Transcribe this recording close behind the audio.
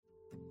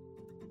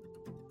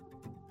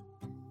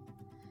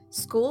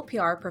School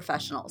PR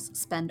professionals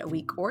spend a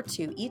week or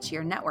two each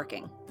year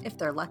networking, if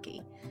they're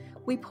lucky.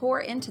 We pour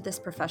into this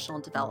professional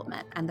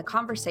development, and the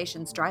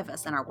conversations drive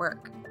us in our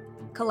work.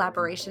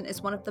 Collaboration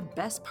is one of the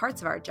best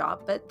parts of our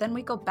job, but then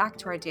we go back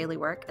to our daily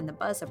work and the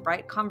buzz of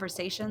bright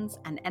conversations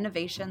and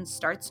innovation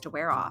starts to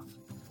wear off.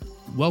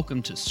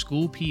 Welcome to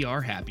School PR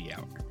Happy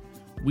Hour.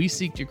 We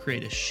seek to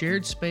create a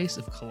shared space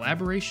of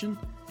collaboration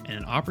and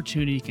an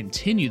opportunity to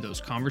continue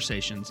those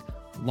conversations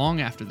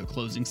long after the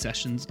closing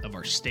sessions of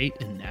our state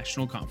and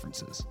national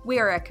conferences. We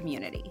are a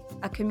community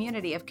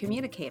of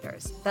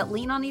communicators that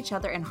lean on each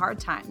other in hard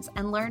times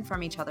and learn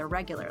from each other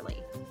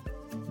regularly.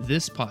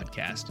 This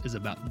podcast is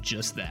about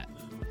just that,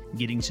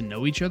 getting to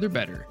know each other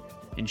better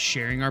and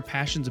sharing our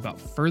passions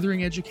about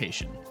furthering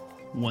education,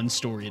 one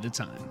story at a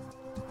time.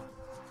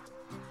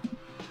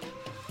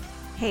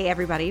 Hey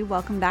everybody,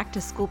 welcome back to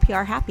School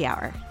PR Happy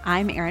Hour.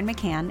 I'm Erin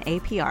McCann,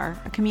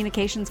 APR, a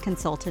communications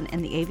consultant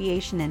in the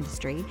aviation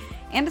industry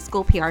and a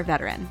school PR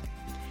veteran.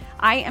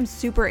 I am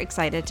super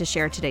excited to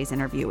share today's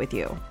interview with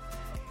you.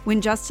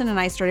 When Justin and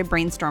I started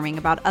brainstorming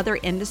about other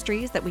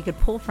industries that we could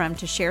pull from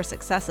to share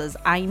successes,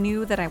 I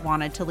knew that I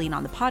wanted to lean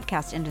on the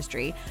podcast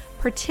industry,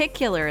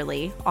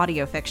 particularly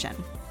audio fiction.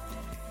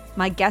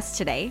 My guest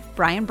today,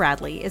 Brian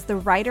Bradley, is the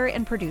writer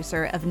and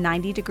producer of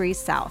 90 Degrees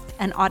South,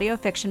 an audio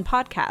fiction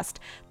podcast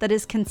that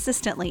is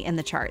consistently in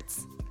the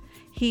charts.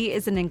 He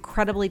is an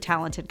incredibly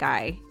talented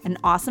guy, an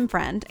awesome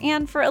friend,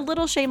 and for a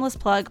little shameless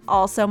plug,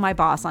 also my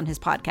boss on his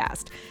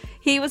podcast.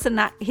 He was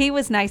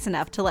nice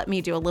enough to let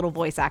me do a little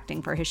voice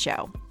acting for his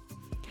show.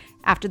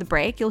 After the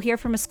break, you'll hear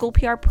from a school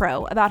PR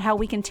pro about how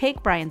we can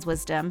take Brian's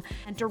wisdom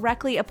and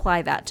directly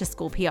apply that to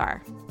school PR.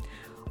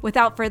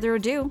 Without further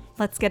ado,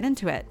 let's get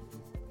into it.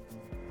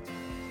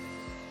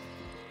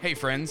 Hey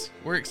friends,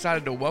 we're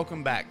excited to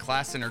welcome back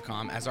Class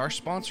Intercom as our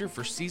sponsor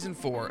for Season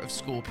 4 of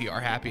School PR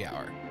Happy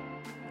Hour.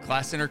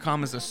 Class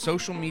Intercom is a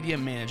social media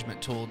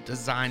management tool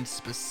designed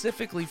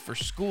specifically for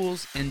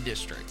schools and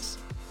districts.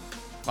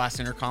 Class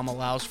Intercom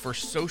allows for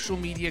social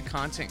media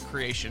content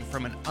creation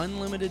from an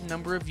unlimited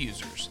number of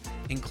users,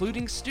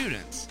 including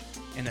students,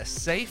 in a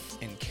safe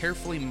and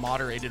carefully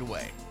moderated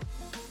way.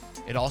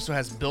 It also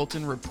has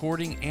built-in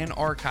reporting and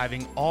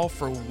archiving, all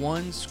for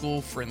one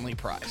school-friendly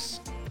price.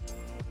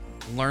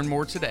 Learn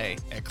more today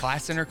at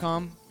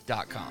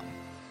classintercom.com.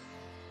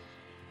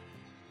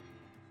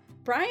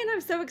 Brian,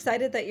 I'm so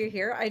excited that you're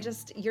here.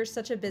 You're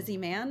such a busy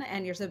man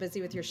and you're so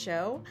busy with your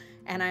show.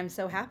 And I'm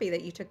so happy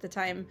that you took the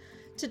time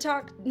to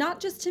talk, not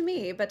just to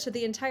me, but to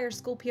the entire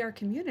school PR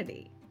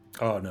community.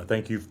 Oh, no,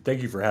 thank you.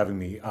 Thank you for having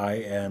me.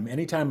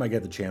 Anytime I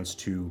get the chance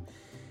to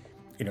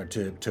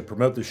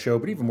promote the show,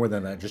 but even more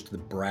than that, just to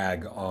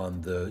brag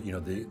on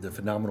the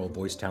phenomenal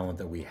voice talent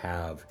that we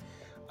have.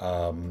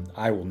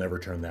 I will never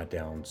turn that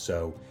down.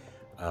 So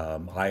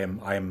I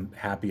am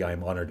happy. I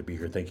am honored to be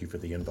here. Thank you for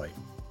the invite.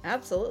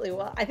 Absolutely.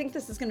 Well, I think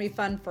this is going to be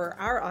fun for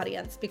our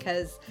audience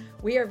because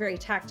we are very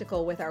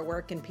tactical with our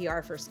work in PR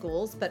for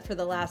schools. But for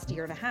the last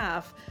year and a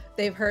half,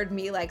 they've heard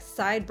me like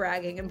side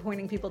bragging and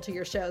pointing people to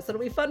your show. So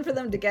it'll be fun for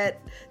them to get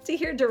to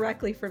hear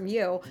directly from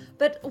you.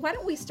 But why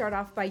don't we start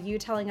off by you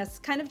telling us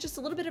kind of just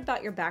a little bit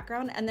about your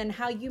background and then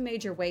how you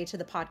made your way to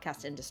the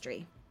podcast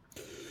industry?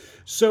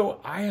 So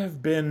I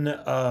have been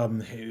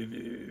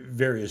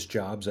various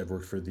jobs. I've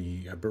worked for the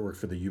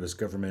U.S.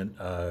 government.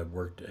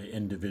 Worked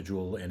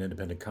individual and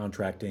independent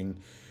contracting.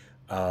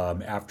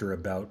 After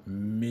about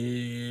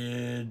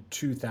mid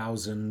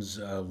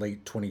 2000s,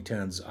 late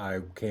 2010s,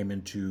 I came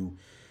into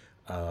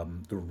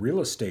the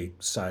real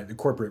estate side, the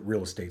corporate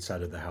real estate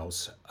side of the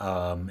house,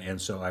 and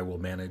so I will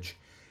manage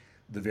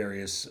the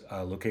various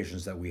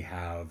locations that we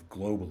have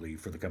globally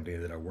for the company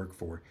that I work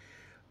for.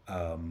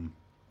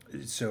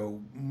 So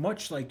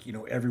much like,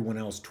 everyone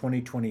else,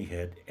 2020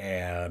 hit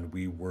and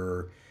we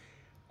were,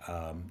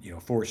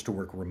 forced to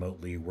work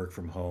remotely, work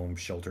from home,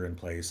 shelter in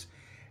place.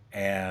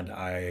 And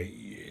I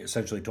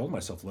essentially told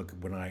myself, look,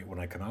 when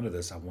I come out of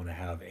this, I want to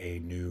have a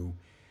new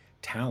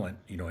talent,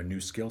 a new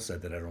skill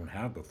set that I don't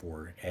have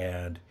before,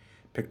 and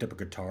picked up a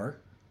guitar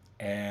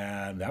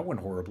and that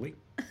went horribly.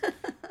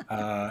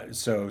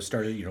 So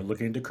started,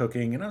 looking into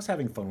cooking, and I was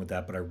having fun with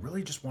that, but I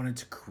really just wanted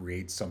to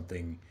create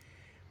something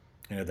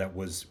that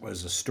was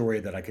a story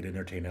that I could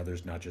entertain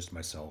others, not just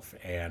myself.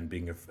 And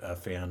being a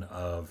fan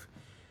of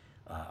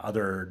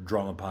other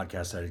drama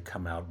podcasts that had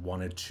come out,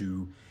 wanted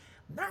to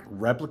not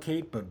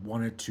replicate, but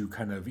wanted to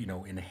kind of,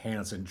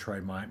 enhance and try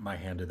my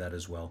hand at that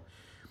as well.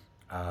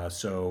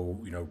 So,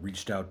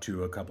 reached out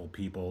to a couple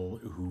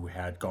people who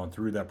had gone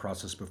through that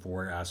process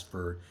before, asked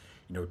for,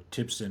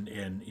 tips and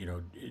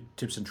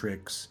tips and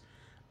tricks.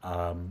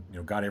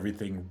 Got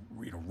everything,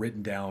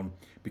 written down,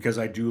 because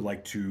I do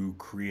like to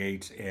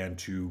create and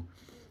to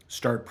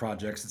start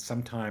projects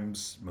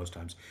that most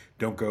times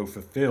don't go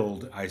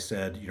fulfilled. I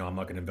said, I'm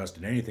not going to invest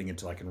in anything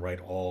until I can write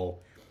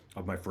all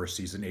of my first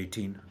season,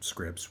 18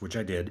 scripts, which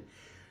I did.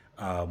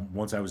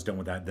 Once I was done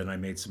with that, then I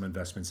made some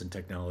investments in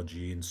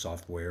technology and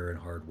software and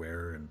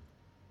hardware, and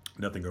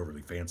nothing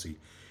overly fancy.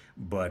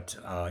 But,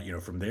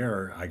 from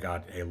there, I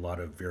got a lot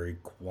of very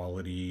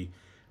quality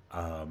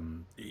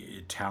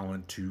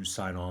talent to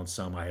sign on,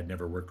 some I had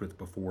never worked with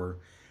before,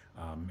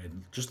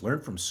 and just learn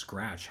from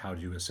scratch how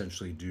to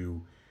essentially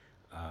do.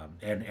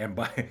 And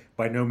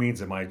by no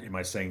means am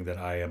I saying that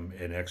I am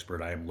an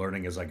expert. I am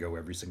learning as I go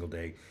every single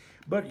day.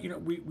 But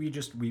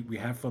we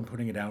have fun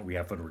putting it out. We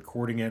have fun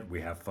recording it.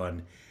 We have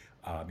fun,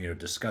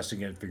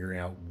 discussing it, figuring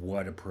out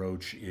what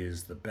approach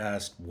is the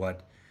best,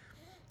 what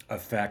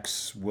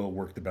effects will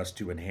work the best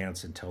to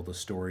enhance and tell the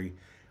story.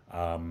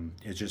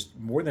 It's just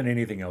more than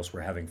anything else,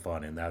 we're having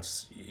fun, and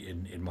that's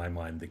in my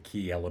mind the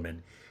key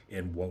element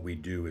in what we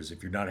do. Is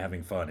if you're not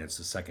having fun, it's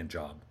the second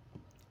job.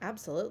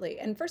 Absolutely.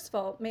 And first of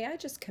all, may I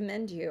just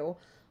commend you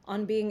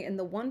on being in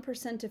the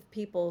 1% of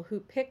people who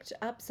picked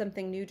up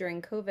something new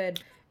during COVID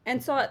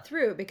and saw it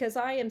through, because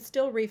I am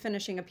still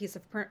refinishing a piece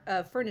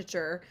of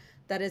furniture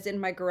that is in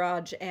my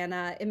garage, and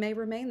it may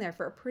remain there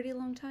for a pretty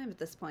long time at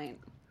this point.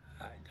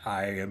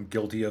 I am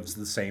guilty of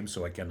the same,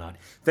 so I cannot.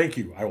 Thank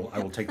you. I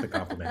will take the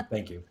compliment.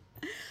 Thank you.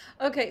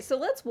 Okay, so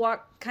let's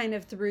walk kind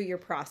of through your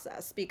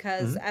process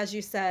because, Hmm. as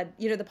you said,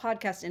 the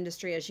podcast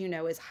industry, as you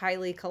know, is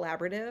highly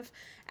collaborative.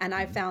 And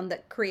I Hmm. found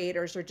that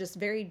creators are just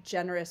very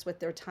generous with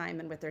their time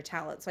and with their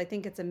talent. So I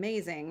think it's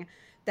amazing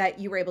that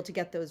you were able to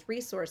get those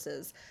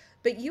resources.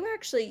 But you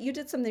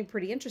did something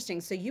pretty interesting.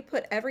 So you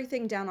put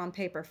everything down on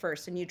paper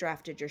first and you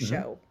drafted your Hmm.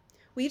 show.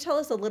 Will you tell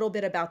us a little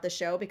bit about the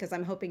show? Because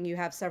I'm hoping you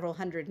have several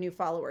hundred new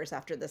followers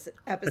after this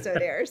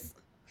episode airs.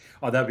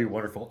 Oh, that'd be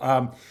wonderful.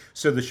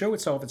 So the show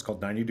itself, it's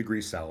called 90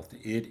 Degrees South.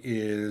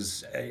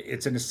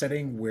 It's in a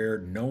setting where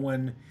no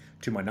one,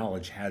 to my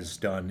knowledge, has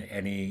done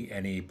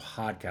any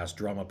podcast,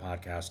 drama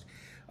podcast,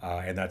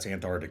 and that's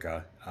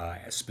Antarctica,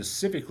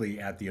 specifically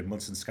at the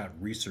Amundsen Scott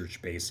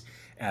Research Base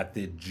at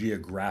the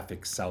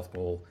geographic South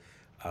Pole.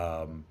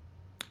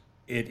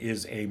 It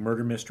is a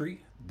murder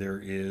mystery. There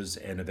is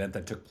an event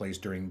that took place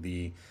during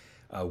the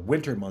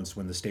winter months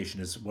when the station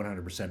is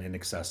 100%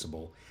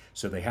 inaccessible.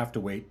 So they have to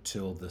wait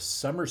till the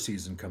summer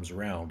season comes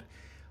around.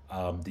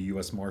 The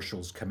U.S.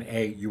 Marshal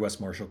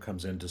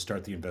comes in to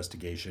start the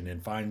investigation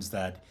and finds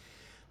that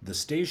the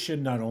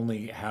station, not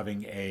only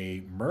having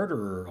a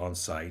murderer on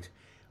site,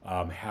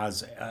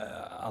 has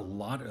a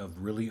lot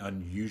of really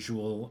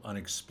unusual,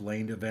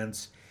 unexplained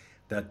events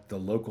that the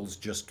locals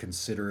just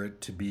consider it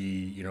to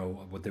be,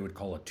 what they would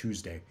call a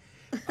Tuesday.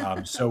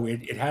 So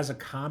it has a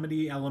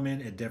comedy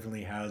element. It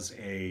definitely has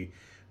a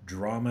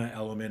drama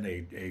element,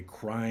 a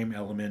crime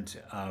element,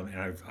 and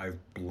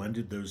I've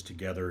blended those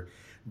together,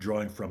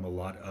 drawing from a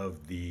lot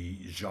of the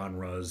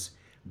genres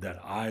that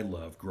I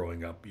love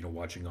growing up.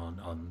 Watching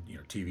on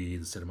TV,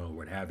 the cinema,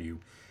 what have you.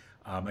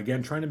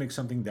 Again, trying to make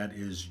something that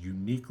is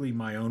uniquely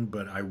my own,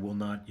 but I will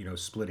not,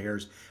 split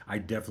hairs. I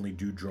definitely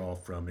do draw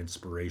from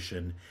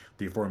inspiration.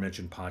 The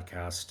aforementioned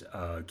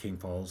podcast, King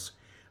Falls,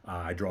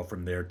 I draw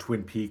from there.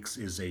 Twin Peaks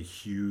is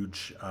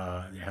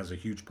has a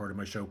huge part of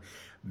my show.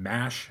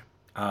 MASH,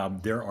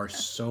 there are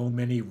so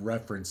many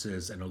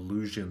references and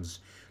allusions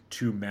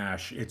to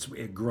MASH.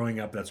 Growing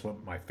up, that's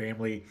what my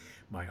family,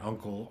 my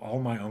uncle, all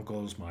my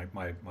uncles,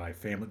 my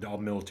family, all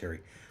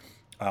military.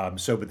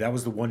 But that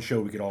was the one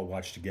show we could all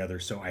watch together.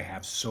 So I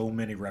have so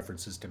many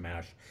references to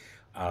MASH.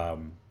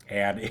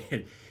 And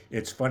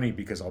it's funny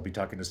because I'll be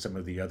talking to some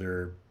of the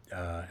other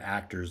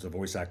actors, the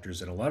voice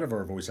actors, and a lot of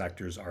our voice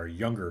actors are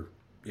younger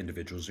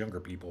individuals, younger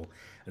people,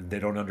 and they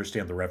don't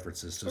understand the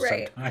references. So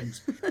Right.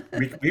 sometimes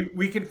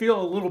we can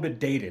feel a little bit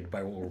dated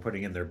by what we're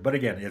putting in there. But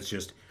again, it's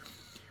just,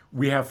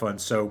 we have fun.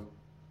 So,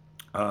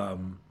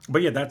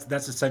 but yeah,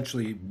 that's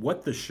essentially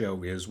what the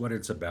show is, what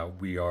it's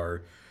about. We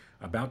are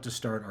about to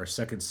start our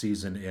second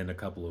season in a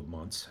couple of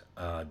months,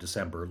 late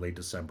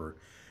December.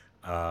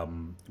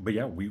 But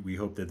yeah, we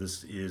hope that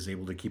this is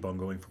able to keep on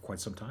going for quite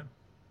some time.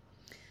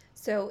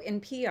 So in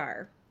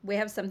PR, we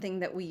have something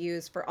that we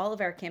use for all of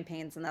our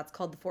campaigns, and that's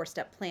called the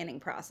four-step planning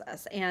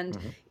process. And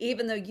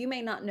even though you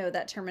may not know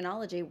that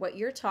terminology, what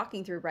you're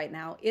talking through right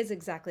now is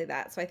exactly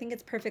that. So I think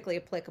it's perfectly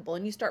applicable.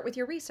 And you start with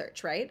your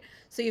research, right?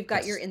 So you've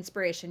got your Yes.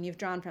 inspiration, you've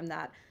drawn from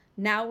that.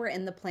 Now we're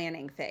in the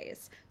planning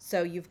phase.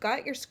 So you've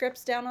got your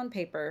scripts down on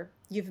paper,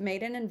 you've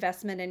made an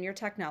investment in your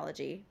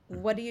technology.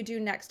 What do you do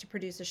next to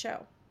produce a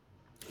show?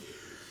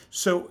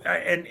 So,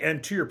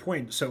 and to your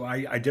point, so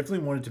I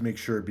definitely wanted to make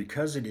sure,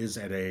 because it is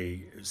at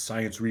a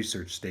science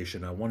research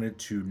station, I wanted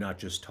to not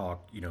just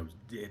talk,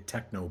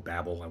 techno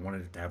babble. I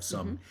wanted it to have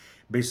some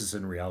basis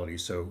in reality.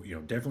 So,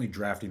 definitely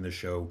drafting the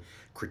show,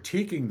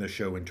 critiquing the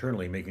show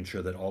internally, making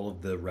sure that all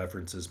of the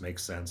references make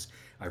sense.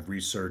 I've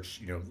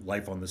researched,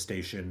 life on the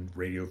station,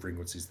 radio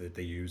frequencies that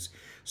they use.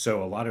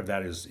 So a lot of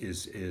that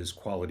is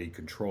quality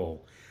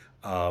control.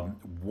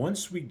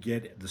 Once we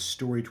get the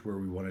story to where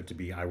we want it to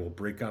be, I will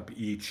break up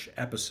each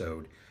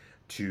episode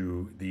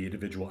to the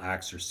individual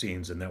acts or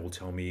scenes, and that will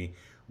tell me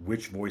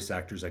which voice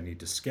actors I need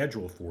to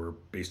schedule for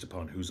based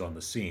upon who's on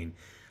the scene.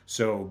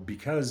 So,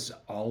 because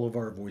all of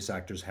our voice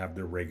actors have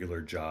their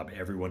regular job,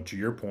 everyone, to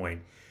your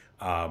point,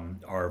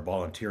 are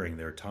volunteering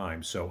their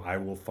time. So, I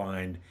will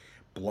find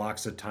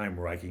blocks of time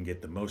where I can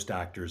get the most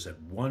actors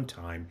at one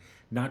time,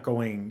 not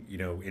going,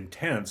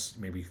 intense,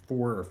 maybe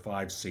 4 or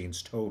 5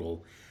 scenes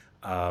total,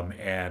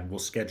 And we'll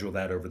schedule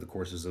that over the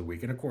courses of the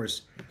week. And of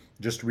course,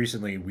 just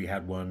recently we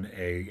had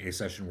a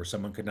session where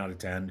someone could not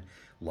attend.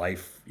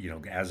 Life,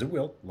 as it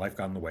will, life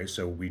got in the way.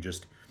 So we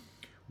just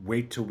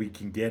wait till we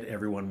can get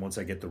everyone. Once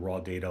I get the raw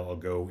data, I'll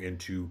go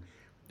into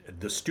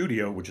the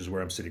studio, which is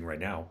where I'm sitting right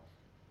now,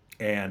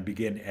 and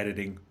begin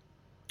editing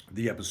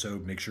the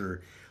episode, make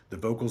sure the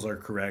vocals are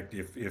correct.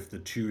 If the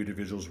two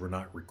individuals were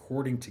not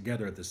recording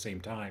together at the same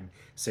time,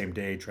 same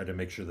day, try to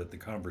make sure that the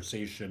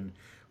conversation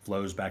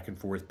flows back and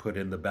forth, put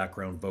in the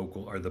background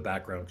vocal, or the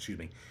background,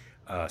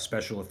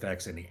 special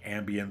effects, any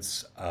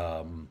ambience,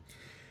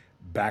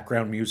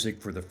 background music.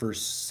 For the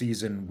first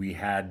season, we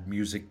had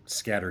music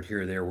scattered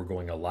here or there. We're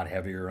going a lot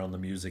heavier on the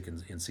music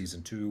in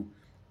season 2.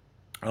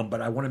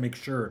 But I want to make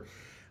sure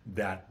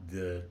that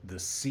the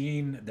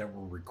scene that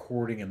we're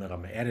recording and that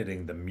I'm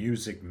editing, the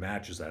music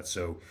matches that.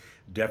 So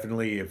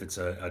definitely, if it's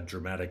a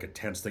dramatic, a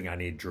tense thing, I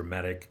need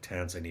dramatic,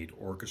 tense. I need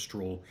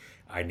orchestral.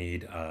 I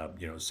need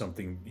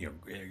something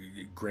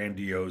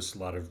grandiose, a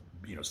lot of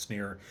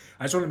snare.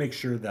 I just want to make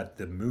sure that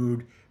the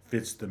mood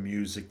fits the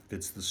music,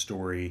 fits the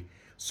story.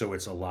 So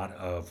it's a lot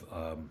of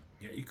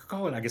you could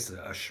call it, I guess,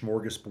 a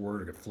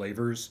smorgasbord of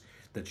flavors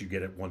that you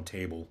get at one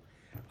table.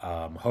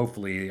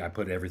 Hopefully, I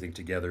put everything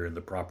together in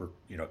the proper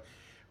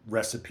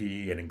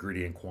recipe and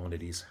ingredient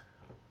quantities.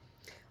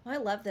 Well, I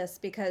love this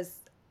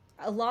because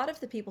a lot of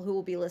the people who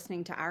will be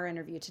listening to our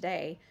interview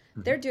today,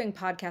 they're doing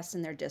podcasts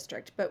in their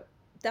district, but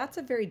that's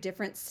a very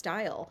different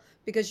style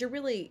because you're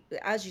really,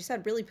 as you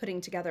said, really putting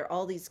together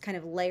all these kind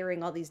of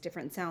layering all these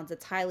different sounds.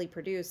 It's highly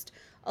produced.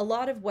 A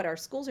lot of what our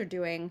schools are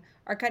doing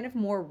are kind of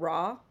more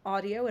raw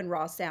audio and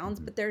raw sounds,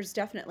 but there's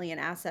definitely an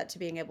asset to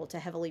being able to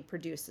heavily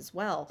produce as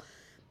well.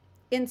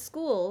 In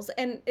schools,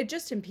 and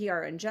just in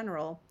PR in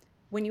general,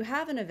 when you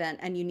have an event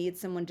and you need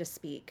someone to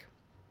speak,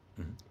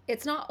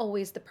 it's not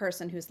always the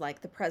person who's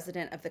like the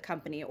president of the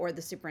company or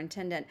the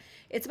superintendent.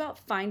 It's about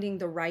finding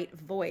the right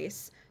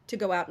voice to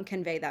go out and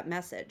convey that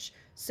message.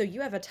 So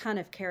you have a ton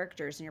of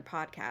characters in your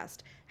podcast.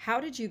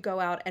 How did you go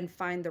out and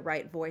find the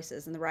right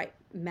voices and the right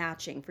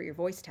matching for your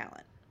voice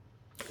talent?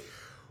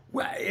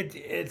 Well,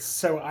 it's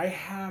so I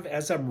have,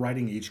 as I'm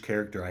writing each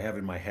character, I have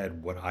in my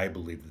head what I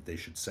believe that they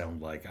should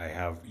sound like. I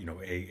have,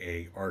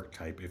 a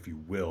archetype, if you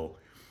will,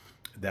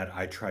 that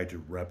I try to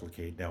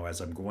replicate. Now,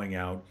 as I'm going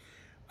out,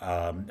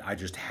 I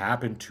just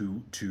happen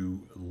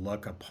to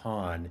luck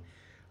upon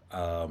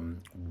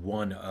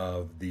one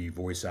of the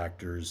voice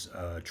actors,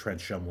 Trent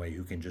Shumway,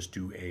 who can just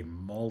do a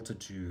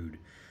multitude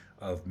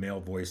of male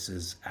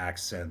voices,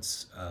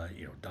 accents,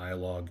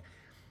 dialogue.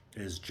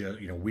 Is just,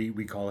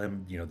 we call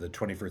him, the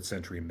 21st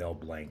century Mel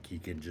Blanc.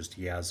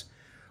 He has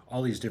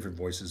all these different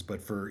voices.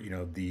 But for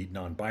the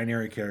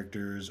non-binary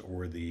characters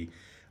or the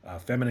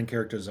feminine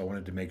characters, I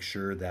wanted to make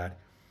sure that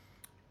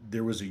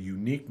there was a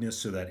uniqueness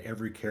so that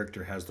every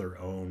character has their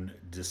own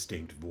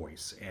distinct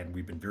voice. And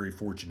we've been very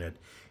fortunate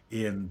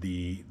in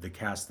the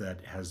cast that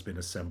has been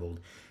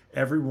assembled.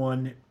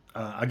 Everyone,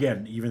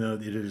 again, even though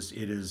it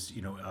is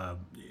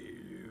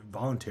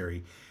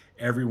voluntary,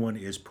 everyone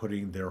is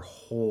putting their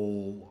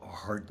whole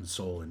heart and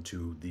soul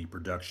into the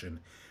production,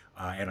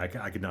 and I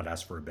could not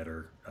ask for a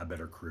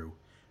better crew.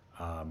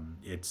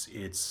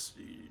 It's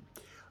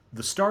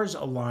the stars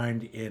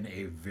aligned in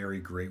a very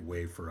great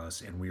way for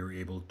us, and we were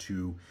able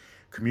to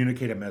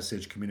communicate a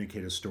message,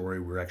 communicate a story.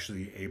 We're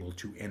actually able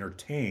to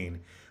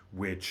entertain,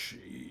 which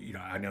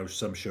I know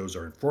some shows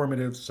are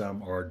informative,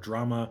 some are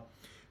drama,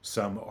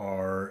 some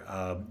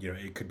are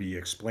it could be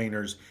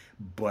explainers,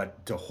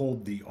 but to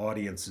hold the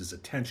audience's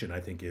attention, I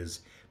think,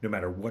 is, no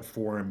matter what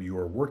forum you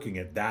are working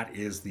at, that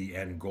is the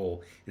end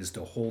goal, is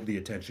to hold the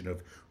attention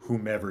of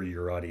whomever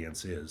your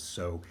audience is.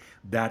 So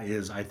that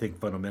is, I think,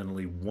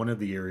 fundamentally one of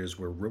the areas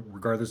where,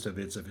 regardless of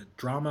if it's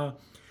drama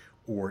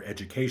or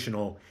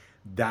educational,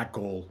 that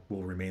goal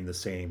will remain the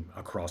same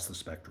across the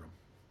spectrum.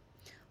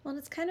 Well,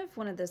 it's kind of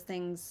one of those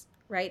things,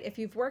 right? If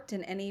you've worked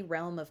in any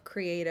realm of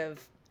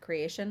creative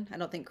creation, I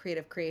don't think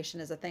creative creation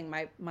is a thing.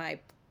 My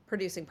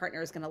producing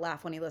partner is going to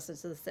laugh when he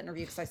listens to this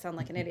interview because I sound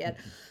like an idiot.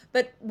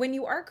 But when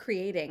you are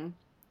creating,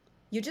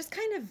 you just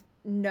kind of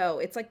know.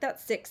 It's like that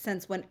sixth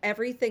sense when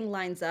everything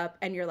lines up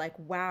and you're like,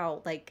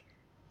 wow, like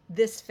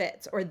this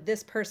fits, or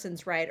this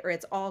person's right, or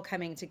it's all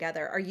coming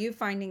together. Are you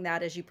finding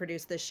that as you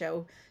produce this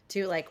show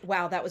too? Like,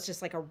 wow, that was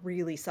just like a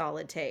really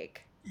solid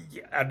take.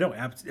 Yeah, no,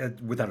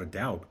 without a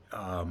doubt.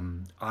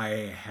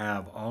 I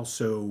have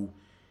also,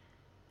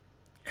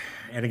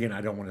 and again,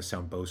 I don't want to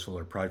sound boastful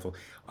or prideful,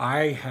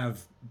 I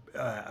have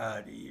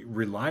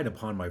relied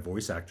upon my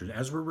voice actors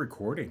as we're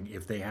recording.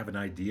 If they have an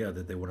idea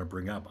that they want to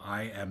bring up,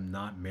 I am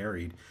not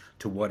married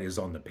to what is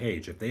on the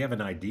page. If they have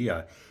an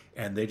idea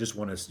and they just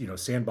want to,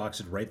 sandbox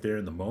it right there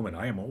in the moment,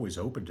 I am always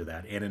open to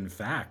that. And in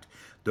fact,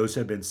 those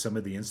have been some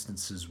of the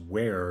instances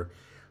where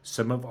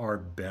some of our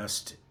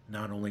best,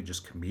 not only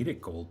just comedic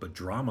gold, but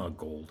drama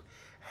gold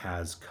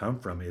has come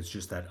from. It's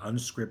just that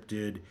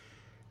unscripted,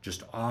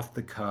 just off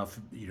the cuff,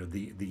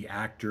 the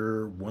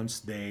actor, once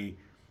they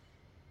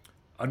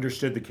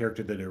understood the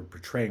character that they were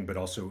portraying, but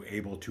also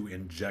able to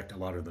inject a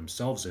lot of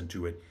themselves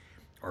into it,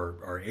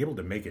 are able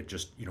to make it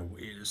just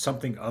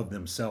something of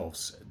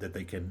themselves that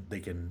they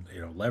can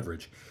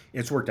leverage.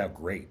 It's worked out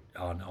great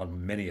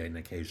on many an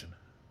occasion.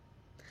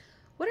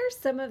 What are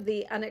some of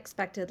the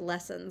unexpected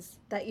lessons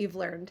that you've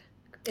learned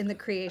in the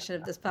creation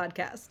of this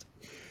podcast?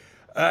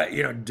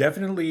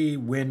 Definitely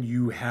when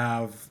you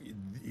have,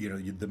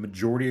 the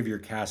majority of your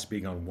cast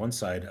being on one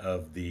side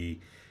of the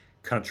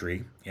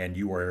country and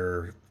you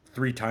are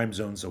three time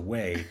zones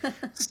away,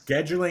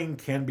 scheduling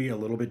can be a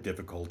little bit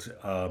difficult.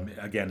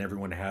 Again,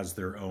 everyone has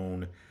their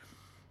own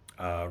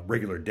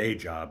regular day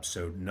job,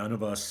 so none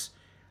of us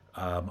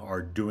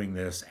are doing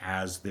this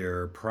as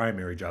their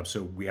primary job.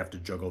 So we have to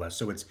juggle that.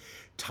 So it's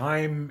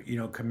time,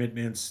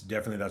 commitments.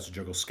 Definitely, that's a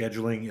juggle.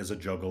 Scheduling is a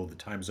juggle. The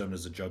time zone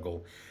is a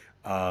juggle.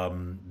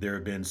 There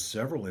have been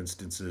several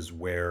instances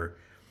where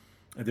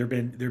there have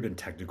been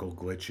technical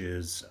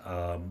glitches.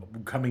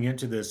 Coming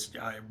into this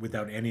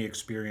without any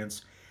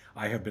experience,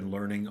 I have been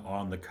learning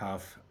on the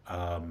cuff.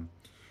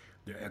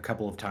 A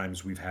couple of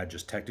times we've had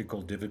just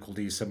technical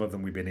difficulties. Some of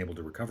them we've been able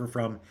to recover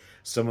from.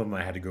 Some of them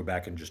I had to go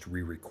back and just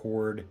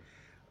re-record.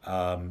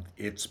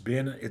 It's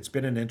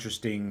been an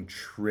interesting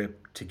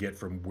trip to get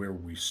from where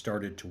we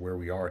started to where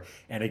we are.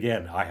 And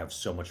again, I have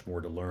so much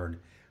more to learn.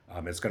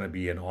 It's going to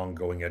be an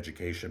ongoing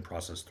education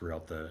process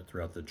throughout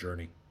the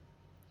journey.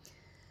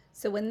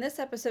 So when this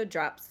episode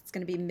drops, it's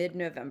going to be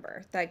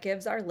mid-November. That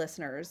gives our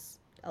listeners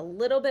a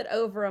little bit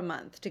over a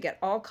month to get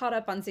all caught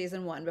up on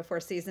season 1 before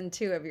season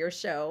 2 of your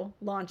show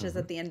launches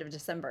at the end of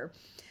December.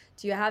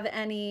 Do you have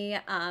any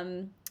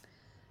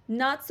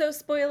not so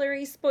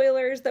spoilery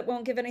spoilers that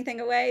won't give anything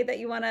away that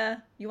you want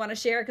to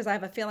share? Because I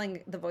have a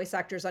feeling the voice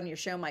actors on your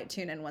show might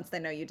tune in once they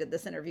know you did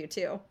this interview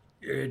too.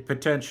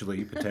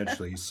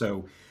 Potentially.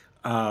 So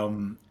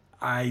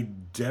I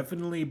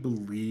definitely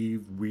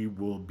believe we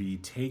will be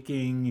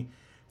taking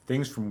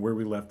things from where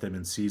we left them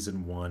in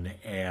season 1,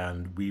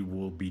 and we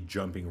will be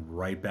jumping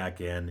right back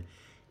in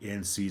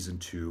season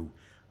 2,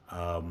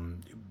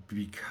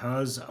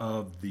 because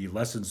of the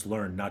lessons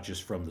learned, not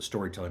just from the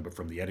storytelling but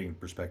from the editing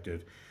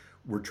perspective.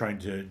 We're trying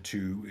to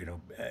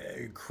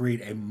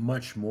create a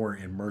much more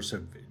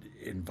immersive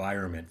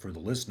environment for the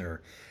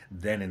listener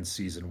than in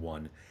season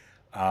 1.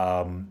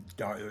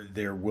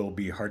 There will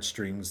be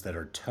heartstrings that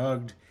are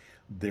tugged.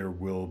 There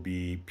will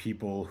be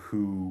people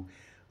who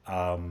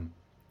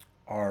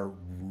are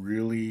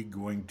really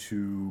going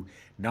to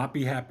not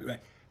be happy.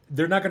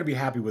 They're not going to be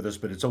happy with us,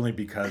 but it's only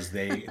because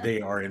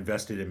they are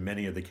invested in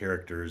many of the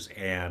characters.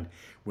 And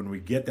when we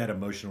get that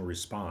emotional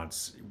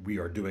response, we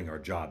are doing our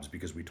jobs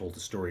because we told the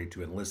story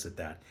to elicit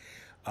that.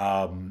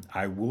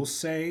 I will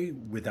say,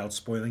 without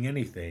spoiling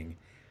anything,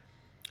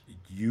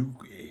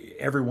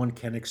 everyone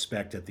can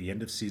expect at the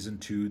end of season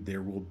 2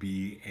 there will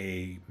be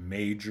a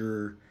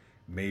major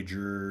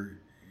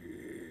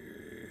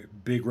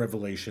big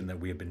revelation that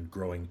we have been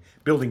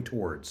building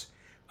towards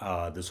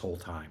this whole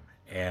time.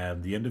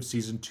 And the end of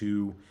season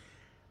 2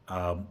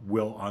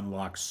 will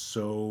unlock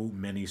so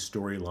many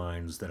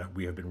storylines that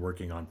we have been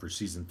working on for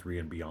season 3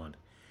 and beyond.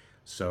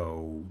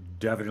 So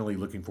definitely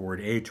looking forward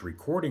to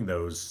recording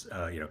those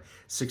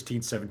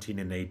 16, 17,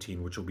 and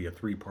 18, which will be a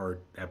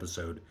 3-part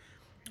episode.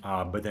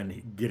 But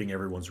then getting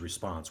everyone's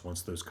response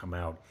once those come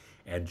out,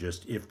 and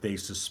just if they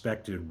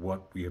suspected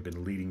what we have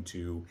been leading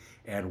to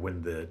and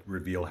when the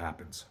reveal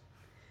happens.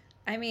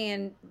 I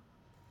mean,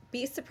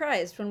 be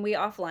surprised when we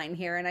offline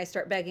here and I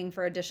start begging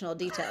for additional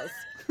details.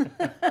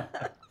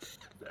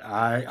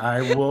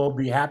 I will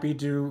be happy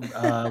to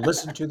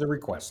listen to the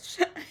requests.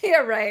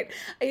 Yeah, right.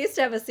 I used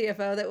to have a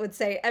CFO that would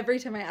say, every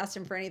time I asked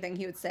him for anything,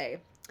 he would say,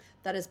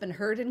 "That has been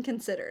heard and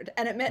considered."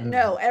 And it meant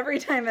no. Every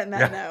time it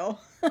meant no.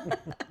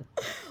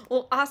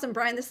 Well, awesome,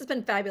 Brian. This has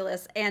been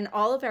fabulous. And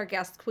all of our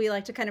guests, we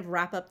like to kind of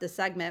wrap up this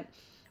segment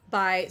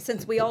by,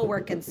 since we all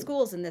work in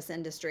schools in this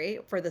industry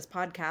for this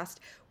podcast,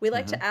 we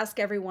like to ask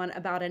everyone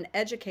about an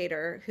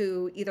educator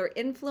who either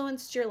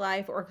influenced your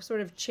life or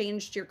sort of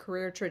changed your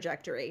career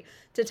trajectory,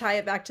 to tie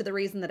it back to the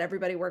reason that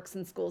everybody works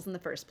in schools in the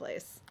first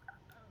place.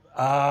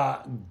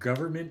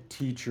 Government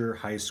teacher,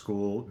 high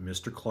school,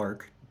 Mr.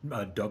 Clark,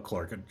 Doug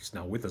Clark. He's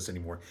not with us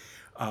anymore.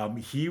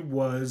 He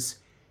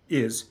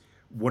is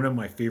one of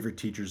my favorite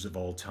teachers of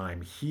all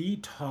time. He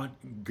taught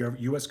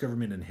U.S.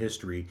 government and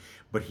history,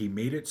 but he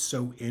made it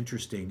so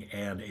interesting,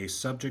 and a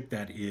subject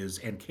that is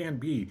and can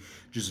be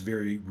just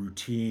very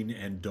routine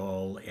and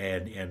dull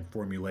and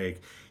formulaic.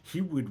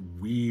 He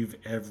would weave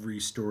every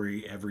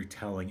story, every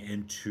telling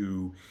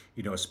into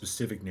a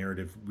specific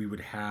narrative. We would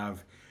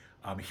have.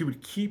 He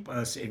would keep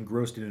us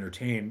engrossed and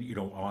entertained,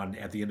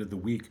 at the end of the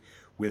week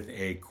with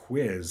a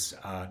quiz,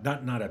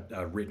 not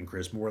a written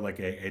quiz, more like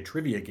a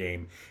trivia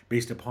game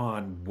based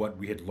upon what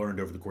we had learned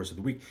over the course of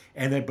the week.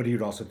 But he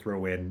would also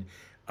throw in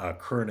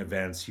current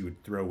events. He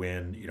would throw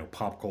in,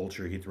 pop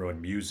culture. He'd throw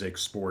in music,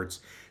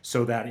 sports,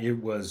 so that it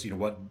was,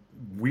 what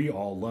we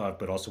all loved,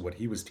 but also what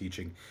he was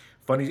teaching.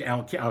 Funny,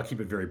 I'll keep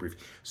it very brief.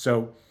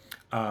 So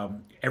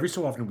every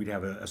so often we'd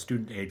have a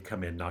student aide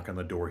come in, knock on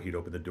the door. He'd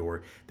open the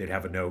door. They'd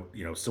have a note.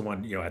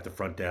 Someone at the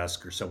front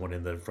desk or someone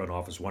in the front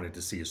office wanted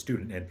to see a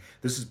student. And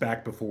this is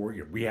back before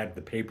we had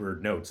the paper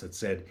notes that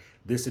said,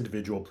 "This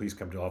individual, please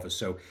come to office."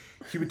 So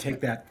he would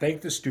take that,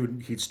 thank the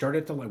student. He'd start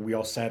at we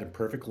all sat in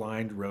perfect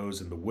lined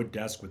rows in the wood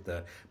desk with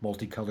the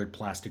multicolored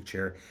plastic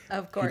chair.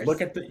 Of He'd course.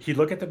 look at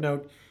the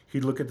note.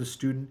 He'd look at the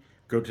student.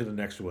 Go to the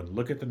next one.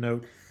 Look at the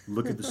note.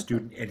 Look at the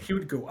student, and he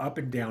would go up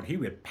and down. He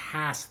would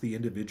pass the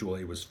individual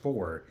it was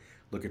for,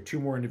 look at two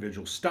more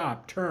individuals,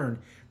 stop, turn,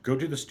 go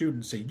to the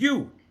student, say,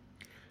 "You,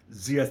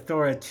 the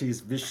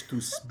authorities wish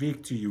to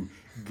speak to you.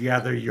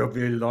 Gather your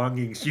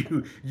belongings.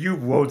 You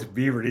won't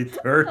be Oh my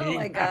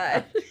returning."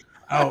 God.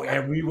 Oh,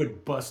 and we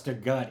would bust a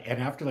gut.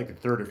 And after like the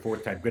third or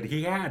fourth time, but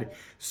he had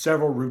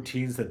several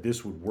routines that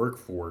this would work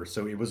for.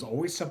 So it was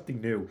always something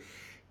new.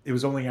 It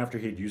was only after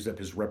he'd used up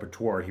his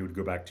repertoire he would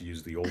go back to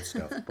use the old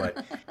stuff.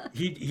 But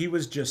he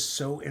was just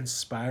so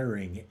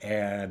inspiring.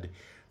 And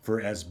for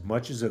as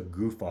much as a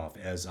goof off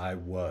as I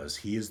was,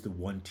 he is the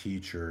one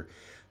teacher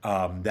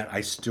that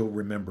I still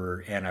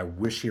remember, and I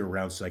wish he were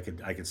around so I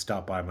could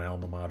stop by my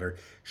alma mater,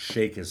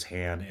 shake his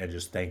hand, and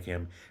just thank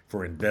him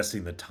for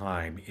investing the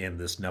time in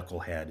this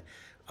knucklehead,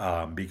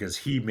 because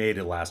he made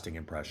a lasting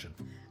impression.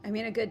 I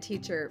mean, a good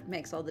teacher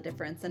makes all the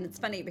difference. And it's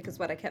funny because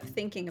what I kept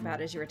thinking about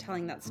as you were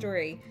telling that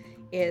story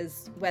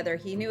is whether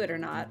he knew it or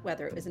not,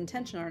 whether it was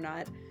intentional or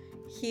not,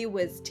 he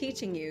was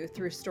teaching you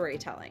through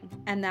storytelling.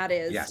 And that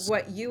is Yes.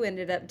 what you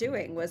ended up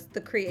doing, was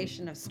the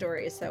creation of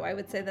stories. So I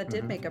would say that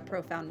did make a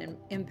profound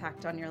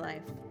impact on your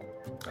life.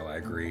 Oh, I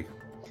agree.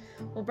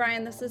 Well,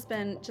 Brian, this has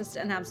been just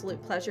an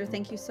absolute pleasure.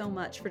 Thank you so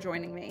much for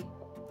joining me.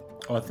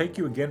 Oh, thank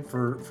you again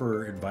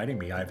for inviting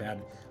me. I've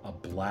had a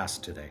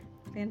blast today.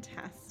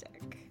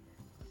 Fantastic.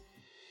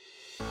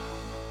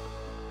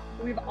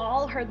 We've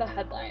all heard the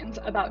headlines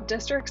about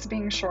districts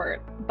being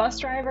short bus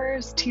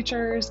drivers,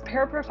 teachers,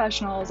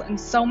 paraprofessionals, and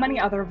so many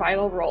other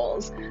vital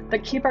roles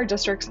that keep our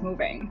districts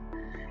moving.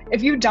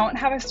 If you don't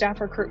have a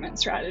staff recruitment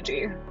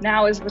strategy,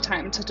 now is the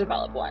time to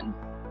develop one.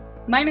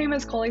 My name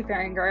is Coley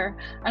Faringer,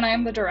 and I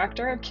am the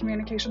Director of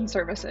Communication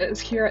Services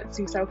here at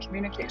CISO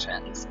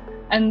Communications.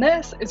 And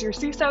this is your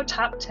CISO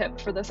top tip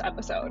for this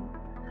episode.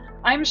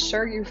 I'm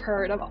sure you've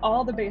heard of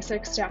all the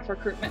basic staff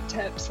recruitment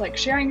tips, like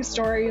sharing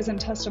stories and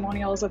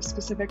testimonials of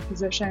specific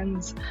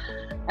positions.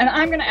 And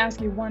I'm going to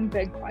ask you one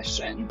big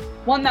question,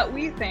 one that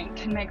we think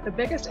can make the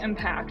biggest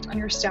impact on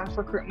your staff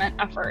recruitment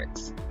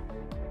efforts.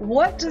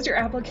 What does your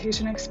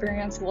application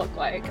experience look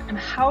like, and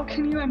how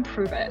can you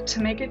improve it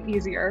to make it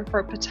easier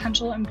for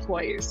potential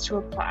employees to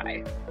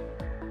apply?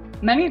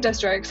 Many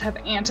districts have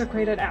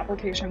antiquated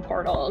application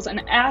portals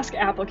and ask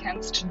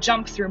applicants to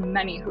jump through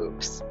many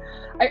hoops.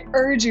 I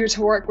urge you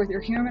to work with your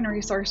human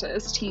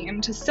resources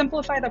team to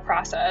simplify the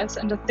process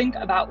and to think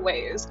about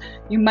ways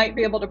you might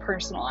be able to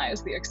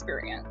personalize the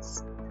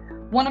experience.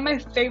 One of my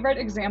favorite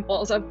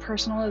examples of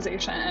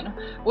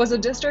personalization was a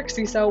district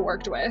CISO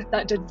worked with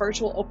that did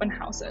virtual open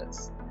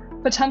houses.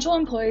 Potential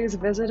employees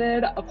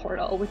visited a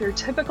portal with your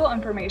typical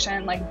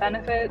information like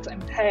benefits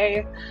and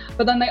pay,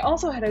 but then they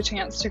also had a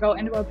chance to go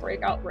into a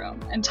breakout room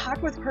and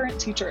talk with current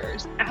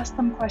teachers, ask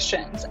them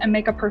questions, and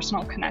make a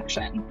personal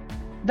connection.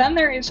 Then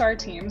their HR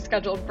team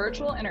scheduled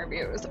virtual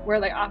interviews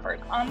where they offered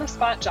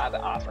on-the-spot job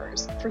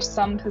offers for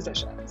some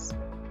positions.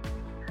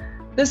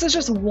 This is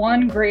just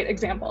one great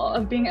example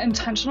of being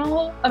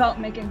intentional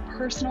about making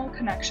personal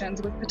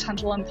connections with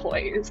potential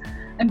employees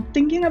and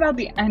thinking about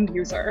the end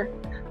user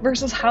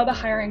versus how the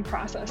hiring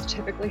process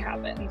typically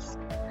happens.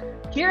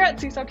 Here at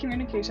CISO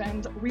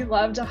Communications, we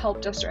love to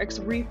help districts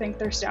rethink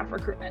their staff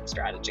recruitment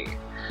strategy.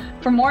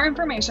 For more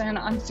information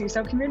on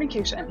CISO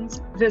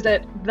Communications,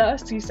 visit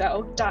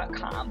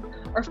theciso.com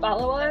or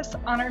follow us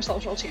on our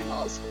social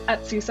channels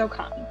at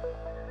CISOCom.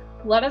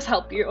 Let us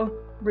help you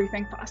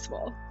rethink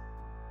possible.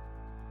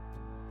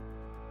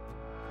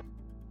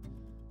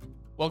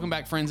 Welcome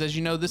back, friends. As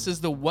you know, this is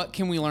the What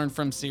Can We Learn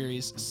From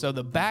series. So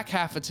the back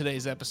half of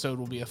today's episode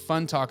will be a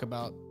fun talk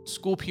about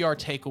school PR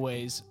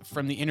takeaways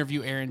from the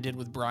interview Aaron did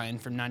with Brian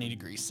from 90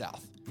 Degrees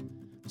South.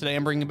 Today,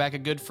 I'm bringing back a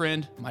good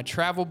friend, my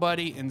travel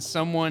buddy, and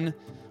someone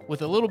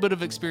with a little bit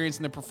of experience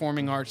in the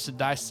performing arts to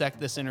dissect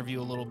this interview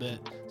a little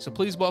bit. So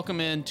please welcome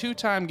in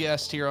two-time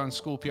guest here on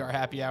School PR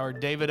Happy Hour,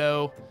 David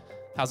O.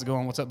 How's it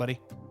going? What's up, buddy?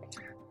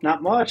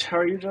 Not much. How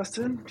are you,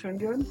 Justin? Doing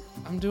good?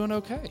 I'm doing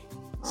okay.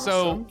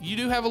 Awesome. So you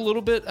do have a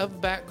little bit of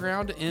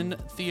background in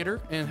theater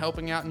and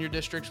helping out in your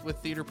districts with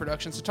theater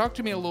production. So talk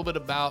to me a little bit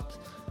about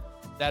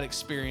that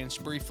experience,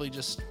 briefly,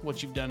 just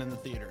what you've done in the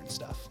theater and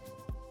stuff.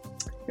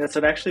 Yeah, so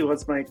it actually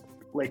was my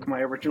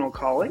original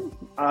calling.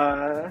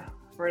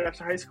 Right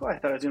after high school, I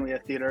thought I was going to be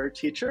a theater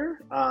teacher.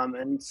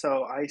 And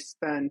so I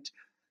spent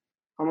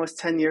almost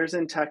 10 years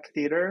in tech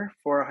theater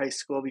for high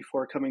school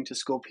before coming to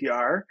school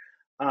PR.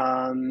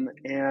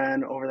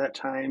 And over that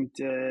time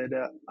did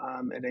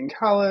it in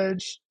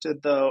college,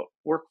 did the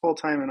work full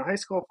time in high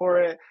school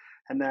for it,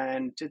 and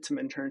then did some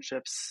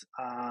internships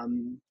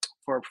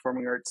for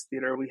performing arts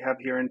theater we have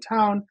here in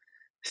town.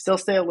 still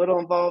stay a little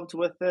involved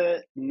with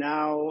it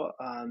now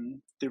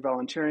through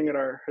volunteering at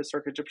our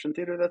historic Egyptian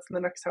theater that's in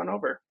the next town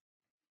over.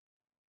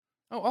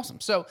 Oh, awesome.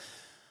 So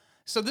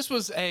this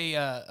was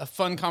a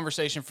fun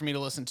conversation for me to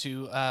listen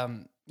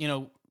to.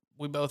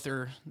 We both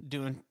are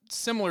doing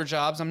similar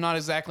jobs. I'm not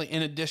exactly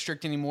in a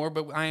district anymore,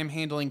 but I am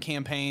handling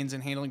campaigns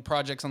and handling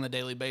projects on the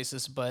daily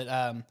basis.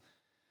 But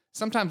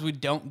sometimes we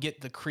don't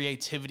get the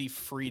creative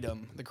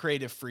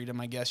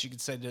freedom, I guess you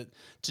could say,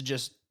 to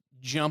just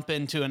jump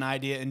into an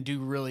idea and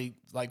do really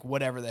like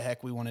whatever the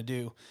heck we want to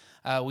do.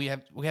 We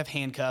have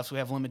handcuffs, we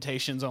have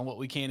limitations on what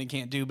we can and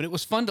can't do. But it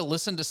was fun to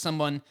listen to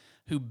someone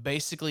who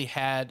basically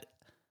had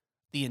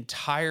the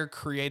entire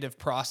creative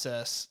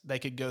process they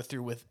could go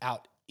through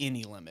without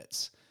any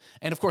limits.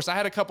 And of course, I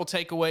had a couple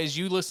takeaways.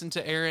 You listened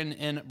to Aaron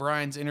and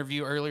Brian's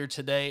interview earlier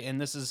today, and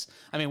this is,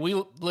 we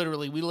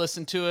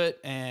listened to it,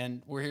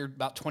 and we're here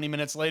about 20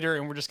 minutes later,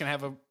 and we're just going to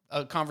have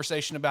a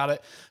conversation about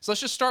it. So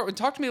let's just start with,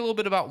 talk to me a little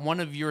bit about one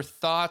of your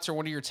thoughts or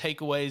one of your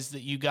takeaways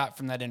that you got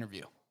from that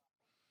interview.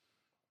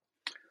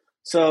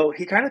 So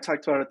he kind of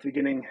talked about at the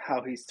beginning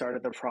how he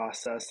started the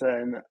process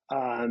and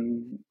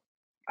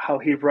how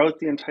he wrote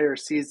the entire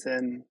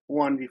season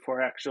one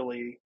before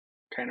actually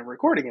kind of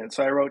recording it.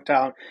 So I wrote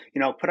down,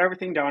 put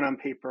everything down on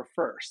paper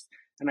first.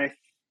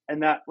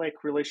 And that like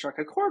really struck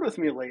a chord with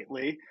me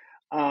lately,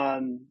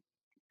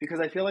 because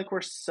I feel like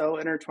we're so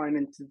intertwined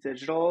into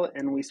digital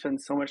and we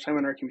spend so much time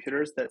on our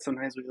computers that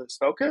sometimes we lose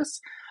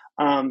focus.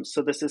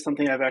 So this is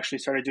something I've actually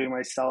started doing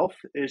myself,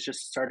 is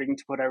just starting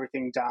to put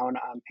everything down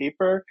on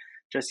paper.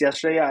 Just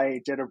yesterday, I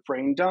did a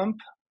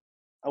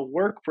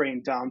work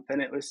brain dump,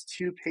 and it was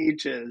 2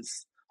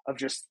 pages of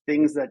just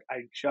things that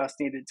I just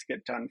needed to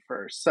get done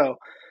first. So,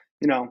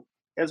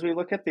 as we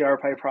look at the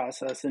RPI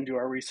process and do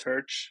our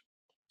research,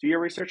 do your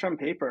research on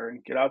paper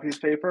and get out a piece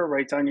of paper,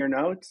 write down your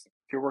notes.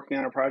 If you're working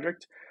on a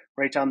project,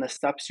 write down the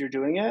steps you're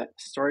doing it,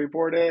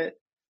 storyboard it,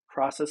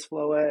 process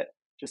flow it,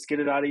 just get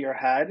it out of your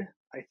head.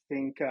 I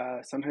think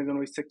sometimes when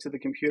we stick to the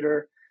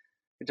computer,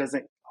 it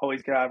doesn't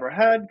always get out of our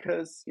head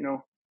because,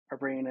 our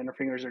brain and our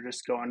fingers are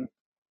just going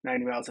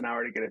 90 miles an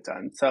hour to get it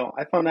done. So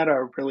I found that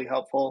a really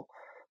helpful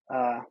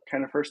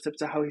kind of first tip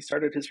to how he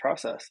started his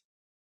process.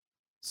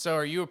 So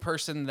are you a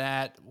person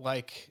that,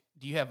 like,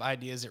 do you have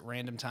ideas at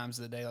random times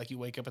of the day? Like you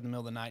wake up in the middle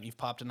of the night and you've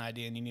popped an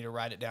idea and you need to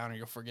write it down or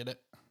you'll forget it?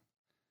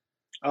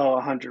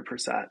 Oh, 100%.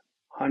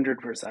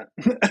 100%.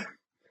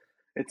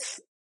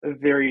 It's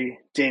very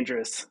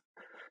dangerous.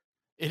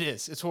 It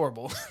is. It's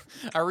horrible.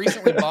 I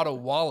recently bought a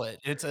wallet.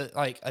 It's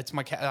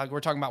we're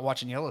talking about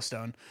watching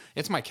Yellowstone.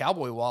 It's my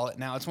cowboy wallet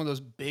now. It's one of those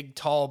big,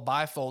 tall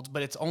bifolds,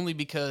 but it's only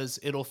because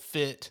it'll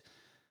fit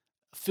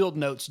field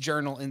notes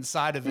journal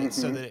inside of it.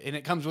 So that, and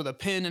it comes with a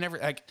pen and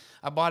everything. Like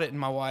I bought it, and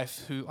my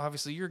wife, who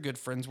obviously you're good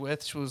friends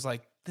with, she was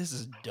like, "This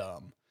is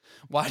dumb.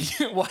 Why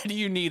do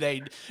you need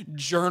a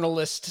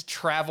journalist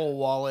travel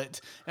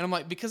wallet?" And I'm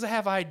like, because I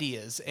have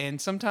ideas, and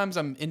sometimes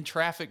I'm in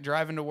traffic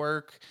driving to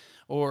work,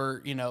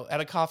 or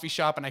at a coffee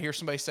shop, and I hear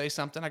somebody say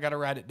something, I got to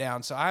write it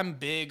down. So I'm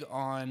big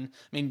on.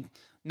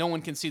 No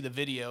one can see the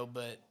video,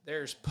 but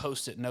there's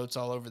Post-it notes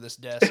all over this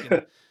desk.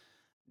 And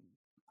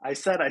I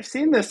said, I've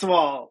seen this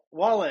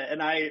wallet,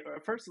 and I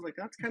at first was like,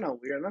 that's kind of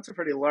weird. That's a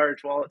pretty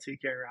large wallet to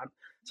carry around.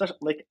 So,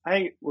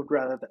 I would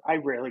rather that I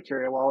rarely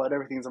carry a wallet.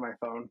 Everything's on my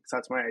phone because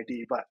that's my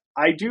ID. But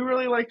I do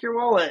really like your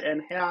wallet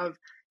and have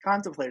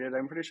contemplated.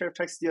 I'm pretty sure I've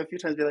texted you a few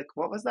times, be like,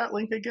 what was that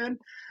link again?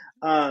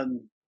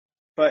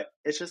 But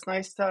it's just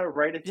nice to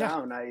write it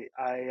down.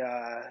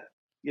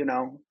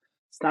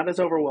 It's not as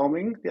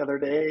overwhelming. The other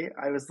day,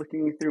 I was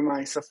looking through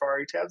my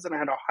Safari tabs, and I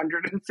had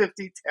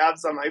 150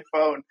 tabs on my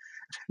phone.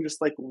 I'm just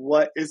like,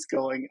 what is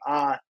going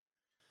on?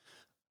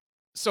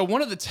 So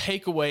one of the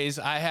takeaways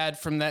I had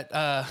from that,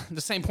 the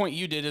same point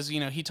you did is,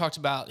 he talked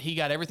about, he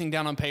got everything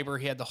down on paper.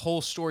 He had the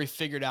whole story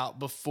figured out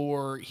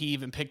before he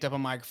even picked up a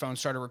microphone,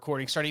 started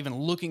recording, started even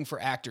looking for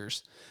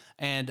actors.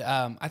 And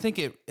I think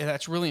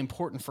that's really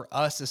important for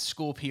us as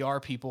school PR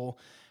people,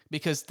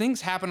 because things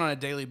happen on a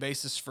daily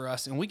basis for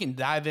us, and we can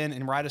dive in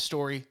and write a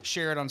story,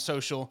 share it on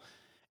social,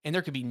 and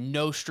there could be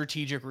no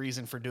strategic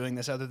reason for doing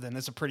this other than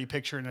it's a pretty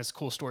picture and it's a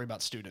cool story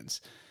about students.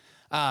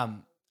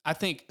 I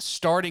think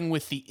starting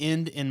with the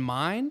end in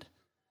mind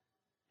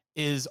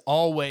is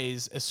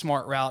always a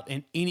smart route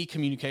in any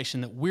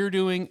communication that we're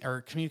doing,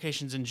 or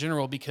communications in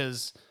general,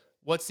 because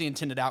what's the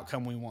intended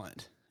outcome we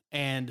want?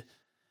 And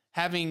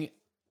having,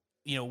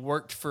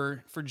 worked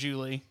for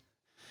Julie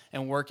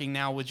and working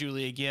now with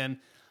Julie again,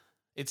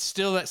 it's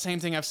still that same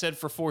thing I've said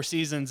for 4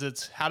 seasons.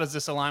 It's how does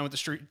this align with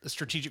the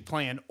strategic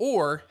plan,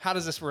 or how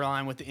does this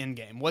align with the end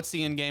game? What's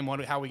the end game?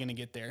 How are we going to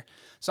get there?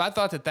 So I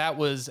thought that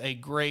was a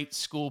great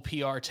school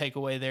PR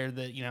takeaway there,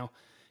 that,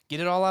 get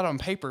it all out on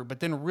paper,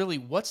 but then really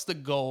what's the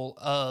goal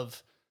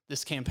of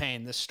this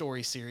campaign, this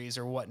story series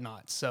or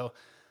whatnot. So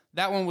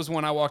that one was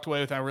one I walked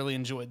away with. I really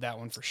enjoyed that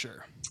one for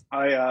sure.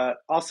 I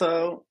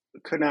also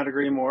could not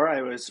agree more.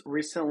 I was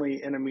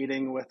recently in a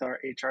meeting with our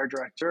HR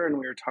director, and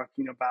we were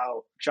talking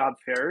about job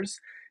fairs,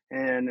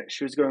 and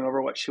she was going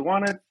over what she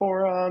wanted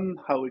for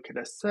how we could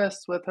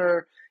assist with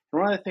her.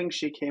 And one of the things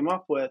she came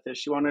up with is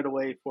she wanted a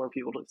way for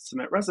people to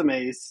submit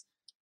resumes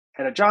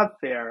at a job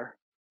fair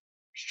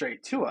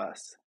straight to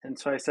us. And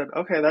so I said,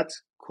 okay, that's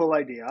a cool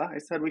idea. I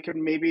said we could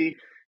maybe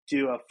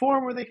do a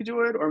form where they could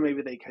do it, or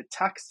maybe they could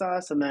text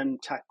us and then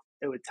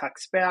it would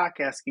text back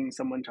asking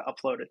someone to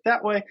upload it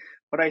that way.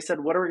 But I said,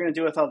 what are we going to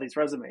do with all these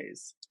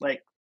resumes?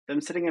 Like, them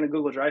sitting in a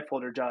Google Drive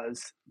folder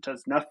does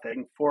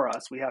nothing for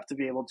us. We have to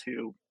be able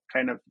to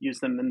kind of use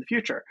them in the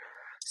future.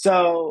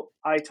 So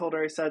I told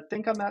her, I said,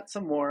 think on that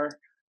some more.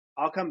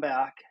 I'll come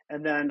back,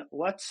 and then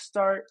let's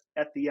start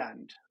at the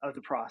end of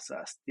the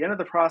process. The end of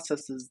the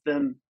process is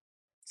them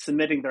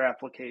submitting their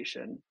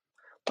application.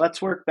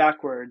 Let's work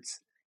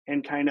backwards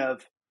and kind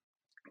of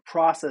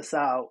process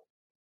out,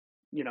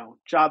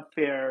 job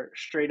fair,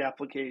 straight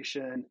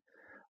application,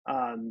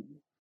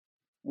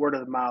 word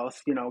of the mouth,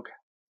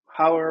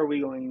 how are we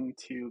going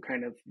to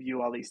kind of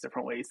view all these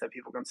different ways that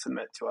people can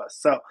submit to us?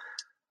 So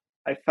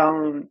I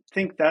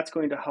think that's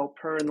going to help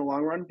her in the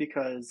long run,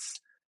 because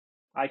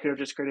I could have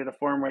just created a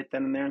form right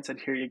then and there and said,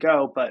 here you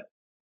go. But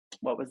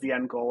what was the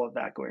end goal of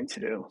that going to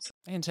do?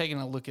 And taking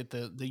a look at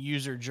the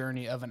user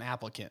journey of an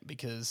applicant,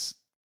 because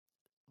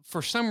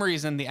for some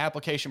reason the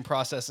application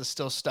process is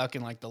still stuck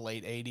in like the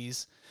late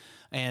 80s.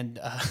 And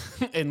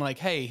like,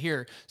 hey,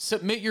 here,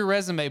 submit your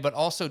resume, but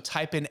also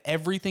type in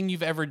everything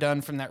you've ever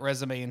done from that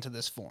resume into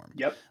this form.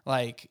 Yep.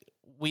 Like,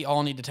 we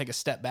all need to take a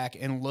step back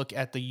and look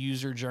at the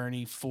user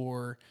journey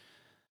for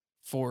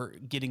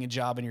getting a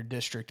job in your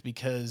district,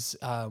 because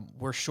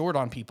we're short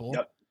on people.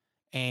 Yep.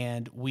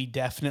 And we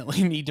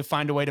definitely need to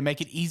find a way to make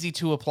it easy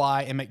to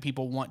apply and make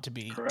people want to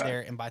be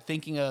there. And by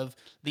thinking of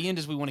the end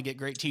is we want to get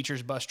great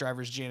teachers, bus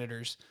drivers,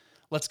 janitors.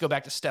 Let's go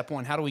back to step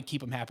one. How do we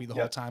keep them happy the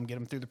whole time, get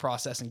them through the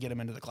process, and get them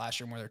into the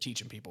classroom where they're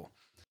teaching people?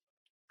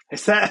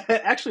 I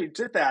actually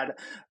did that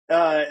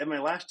in my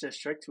last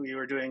district. We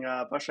were doing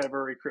a bus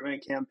driver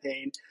recruitment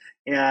campaign,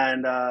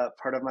 and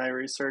part of my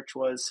research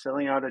was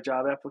filling out a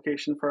job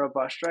application for a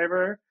bus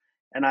driver.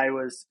 And I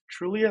was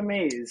truly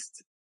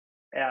amazed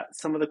at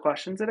some of the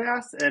questions it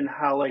asked, and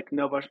how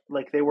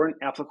they weren't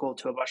applicable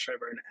to a bus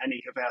driver in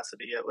any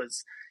capacity. It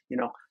was,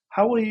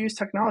 how will you use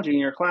technology in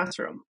your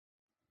classroom?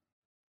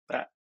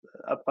 That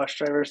a bus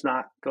driver is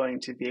not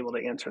going to be able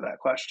to answer that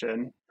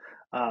question.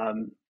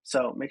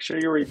 So make sure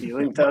you're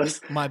reviewing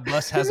those. My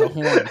bus has a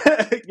horn.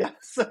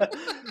 Yes.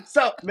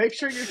 So make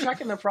sure you're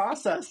checking the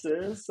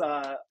processes,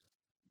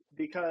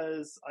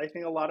 because I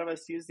think a lot of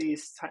us use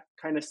these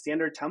kind of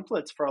standard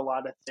templates for a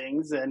lot of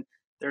things, and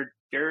they're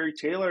very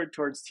tailored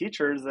towards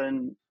teachers,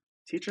 and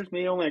teachers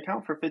may only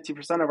account for 50%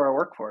 of our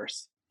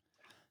workforce.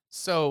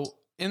 So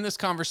in this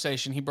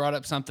conversation, he brought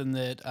up something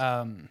that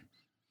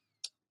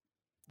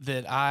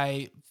that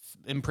I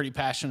am pretty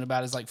passionate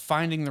about, is like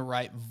finding the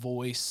right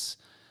voice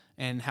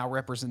and how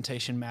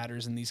representation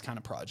matters in these kind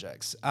of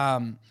projects.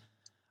 I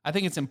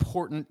think it's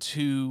important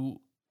to,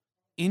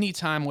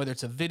 anytime, whether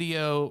it's a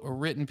video or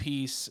written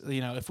piece,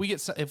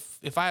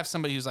 if I have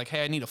somebody who's like,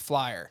 hey, I need a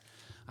flyer,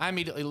 I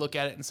immediately look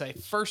at it and say,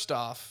 first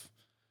off,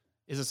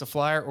 is this a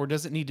flyer, or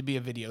does it need to be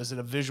a video? Is it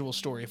a visual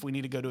story if we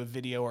need to go to a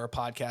video or a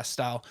podcast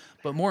style?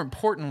 But more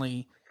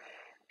importantly,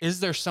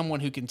 is there someone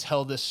who can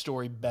tell this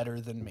story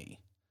better than me?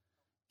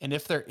 And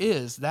if there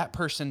is, that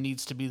person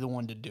needs to be the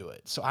one to do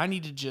it. So I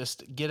need to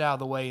just get out of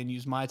the way and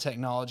use my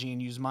technology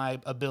and use my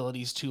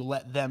abilities to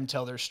let them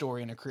tell their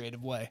story in a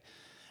creative way.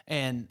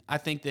 And I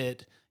think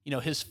that,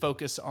 his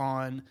focus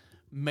on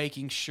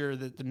making sure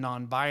that the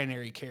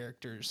non-binary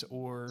characters,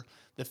 or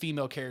the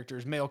female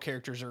characters, male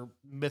characters, or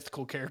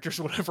mythical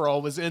characters, whatever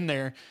all was in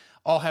there,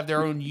 all have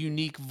their own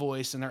unique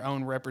voice and their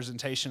own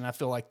representation. I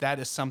feel like that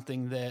is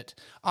something that,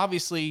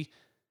 obviously,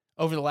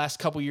 over the last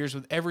couple of years,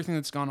 with everything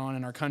that's gone on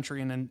in our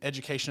country and in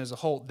education as a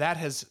whole, that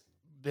has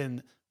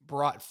been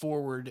brought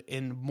forward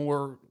in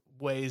more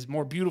ways,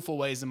 more beautiful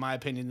ways, in my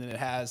opinion, than it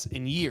has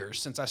in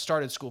years since I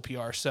started School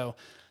PR. So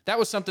that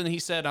was something that he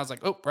said. I was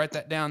like, oh, write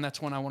that down.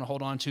 That's one I want to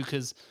hold on to,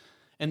 because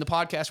in the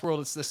podcast world,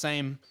 it's the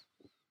same.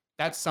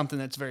 That's something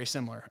that's very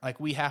similar. Like,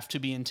 we have to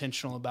be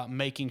intentional about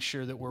making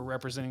sure that we're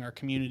representing our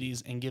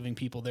communities and giving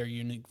people their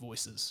unique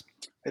voices.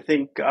 I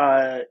think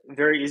a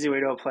very easy way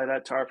to apply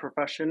that to our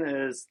profession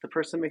is the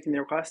person making the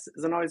request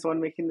isn't always the one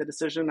making the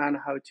decision on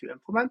how to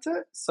implement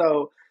it.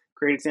 So,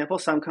 great example,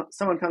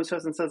 someone comes to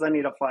us and says, I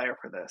need a flyer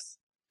for this.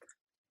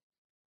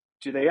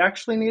 Do they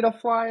actually need a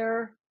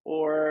flyer?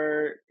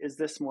 Or is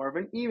this more of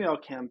an email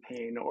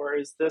campaign? Or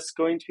is this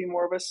going to be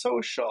more of a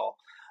social?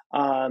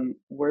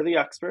 We're the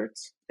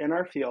experts in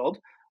our field.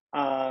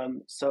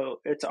 So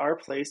it's our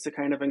place to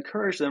kind of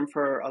encourage them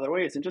for other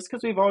ways. And just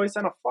because we've always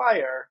done a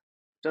flyer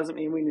doesn't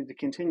mean we need to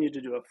continue to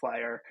do a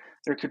flyer.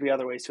 There could be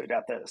other ways to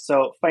adapt this.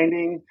 So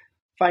finding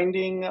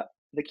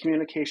the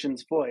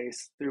communications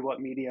voice through what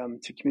medium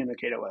to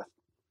communicate it with.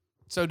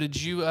 So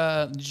did you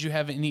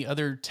have any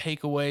other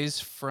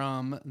takeaways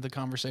from the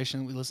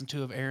conversation we listened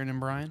to of Aaron and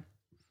Brian?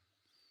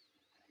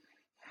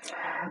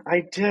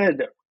 I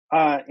did.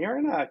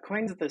 Aaron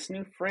coined this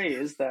new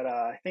phrase that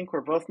I think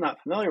we're both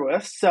not familiar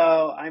with.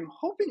 So I'm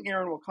hoping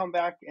Aaron will come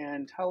back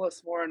and tell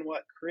us more on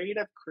what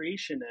creative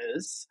creation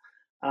is.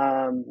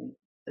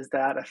 Is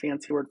that a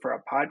fancy word for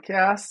a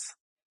podcast?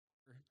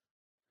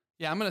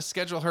 Yeah, I'm going to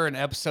schedule her an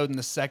episode in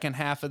the second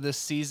half of this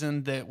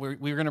season that we're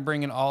going to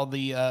bring in all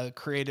the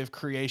creative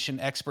creation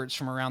experts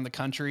from around the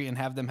country and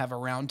have them have a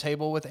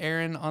roundtable with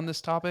Erin on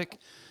this topic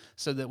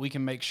so that we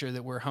can make sure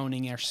that we're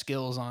honing our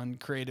skills on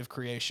creative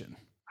creation.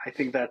 I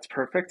think that's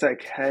perfect. I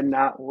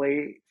cannot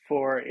wait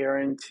for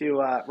Erin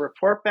to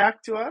report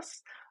back to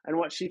us on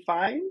what she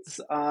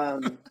finds,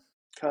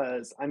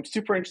 because I'm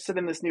super interested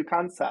in this new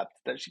concept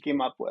that she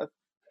came up with.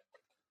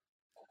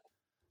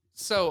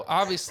 So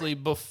obviously,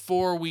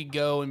 before we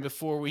go and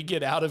before we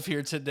get out of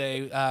here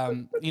today,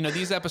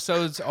 these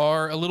episodes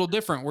are a little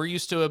different. We're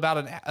used to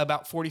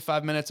about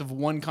 45 minutes of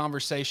one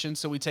conversation.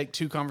 So we take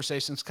two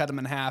conversations, cut them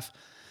in half.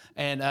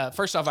 And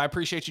first off, I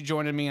appreciate you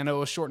joining me. I know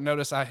it was short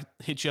notice. I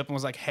hit you up and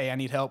was like, hey, I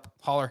need help.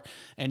 Holler.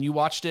 And you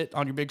watched it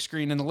on your big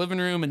screen in the living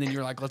room. And then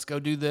you're like, let's go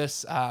do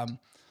this.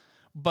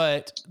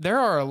 But there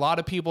are a lot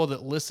of people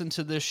that listen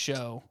to this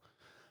show.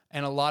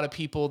 And a lot of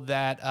people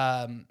that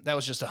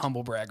was just a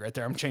humble brag right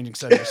there. I'm changing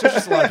subjects. There's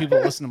just a lot of people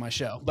that listen to my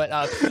show, but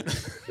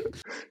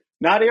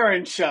not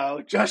Erin's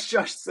show, just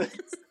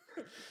Justin's.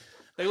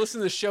 They listen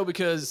to the show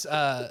because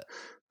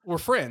we're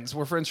friends.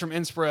 We're friends from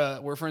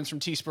Inspira. We're friends from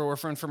T-Spur. We're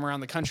friends from around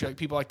the country, like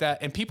people like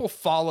that. And people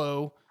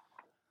follow.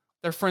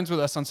 They're friends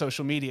with us on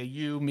social media.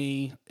 You,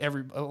 me,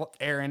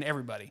 Erin,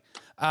 everybody.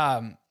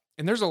 And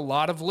there's a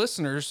lot of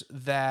listeners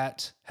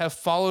that have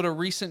followed a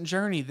recent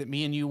journey that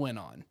me and you went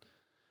on.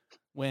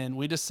 When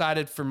we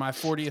decided for my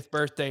 40th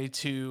birthday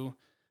to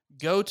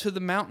go to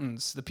the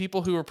mountains, the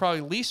people who were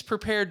probably least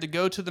prepared to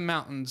go to the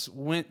mountains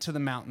went to the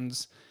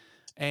mountains.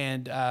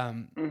 And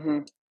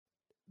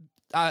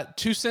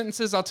two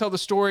sentences, I'll tell the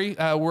story.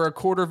 We're a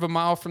quarter of a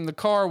mile from the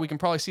car. We can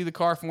probably see the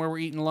car from where we're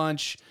eating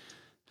lunch.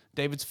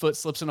 David's foot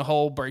slips in a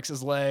hole, breaks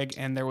his leg,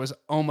 and there was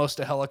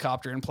almost a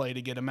helicopter in play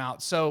to get him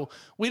out. So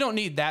we don't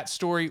need that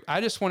story. I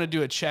just want to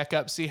do a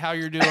checkup, see how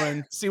you're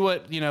doing, see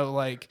what,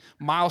 like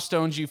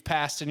milestones you've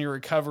passed in your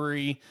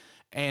recovery,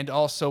 and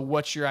also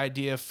what's your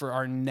idea for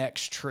our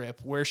next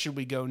trip? Where should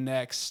we go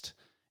next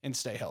and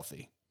stay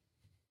healthy?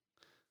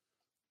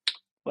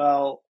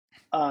 Well,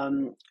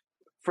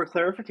 for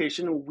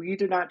clarification, we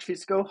did not choose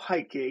to go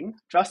hiking.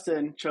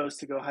 Justin chose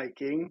to go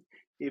hiking.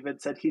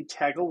 David said he'd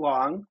tag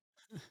along.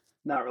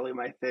 Not really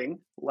my thing.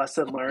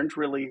 Lesson learned,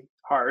 really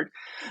hard.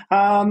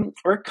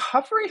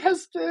 Recovery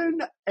has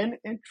been an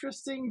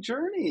interesting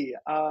journey.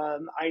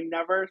 I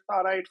never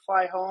thought I'd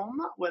fly home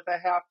with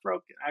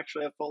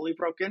a fully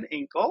broken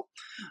ankle.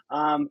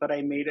 But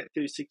I made it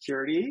through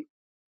security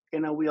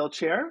in a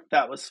wheelchair.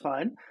 That was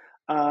fun.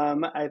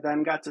 I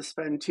then got to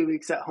spend 2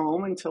 weeks at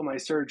home until my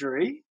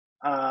surgery.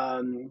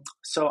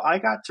 So I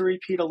got to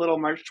repeat a little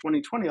March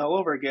 2020 all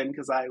over again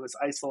because I was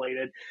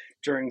isolated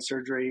during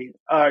recovery,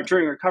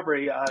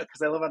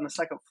 because I live on the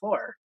second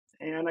floor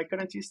and I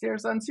couldn't do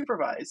stairs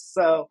unsupervised.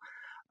 So,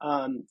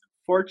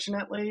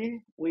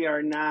 fortunately we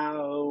are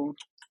now,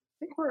 I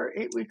think we're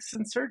 8 weeks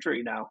in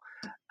surgery now.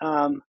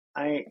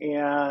 I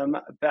am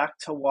back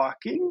to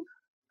walking.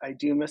 I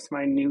do miss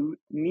my new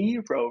knee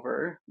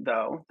rover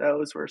though.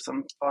 Those were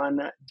some fun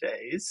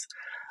days.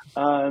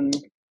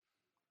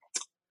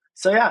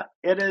 So yeah,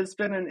 it has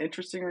been an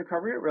interesting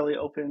recovery. It really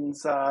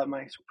opens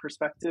my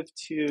perspective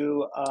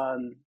to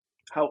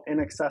how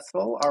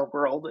inaccessible our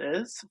world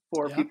is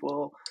for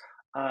people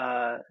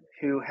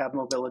who have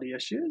mobility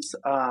issues.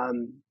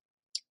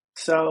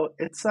 So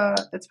it's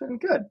been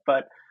good,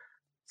 but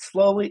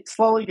slowly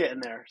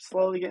getting there,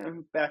 slowly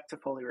getting back to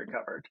fully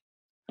recovered.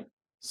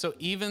 So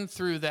even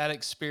through that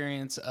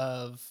experience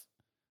of,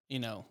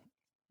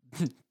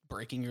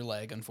 breaking your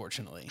leg,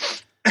 unfortunately,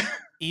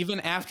 even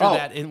after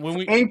that, and when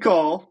we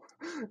ankle,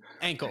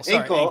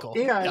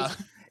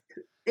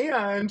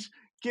 and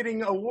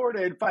getting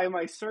awarded by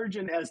my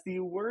surgeon as the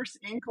worst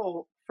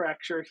ankle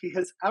fracture he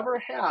has ever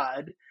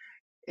had,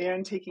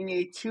 and taking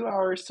a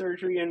 2-hour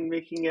surgery and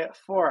making it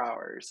 4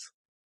 hours.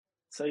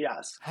 So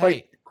yes,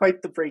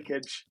 quite the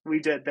breakage we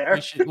did there.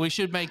 We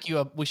should get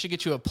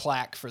you a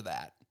plaque for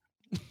that.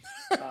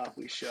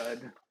 We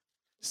should.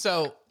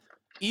 So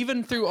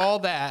even through all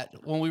that,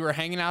 when we were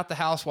hanging out at the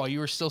house while you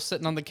were still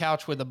sitting on the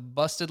couch with a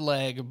busted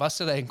leg, a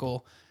busted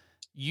ankle,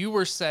 you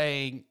were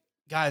saying,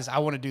 guys, I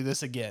want to do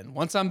this again.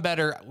 Once I'm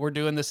better, we're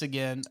doing this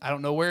again. I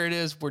don't know where it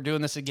is. We're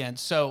doing this again.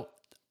 So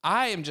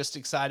I am just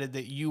excited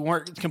that you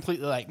weren't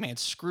completely like, man,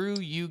 screw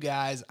you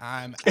guys,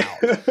 I'm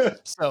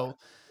out. So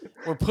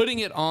we're putting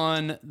it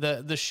on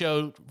the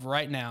show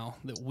right now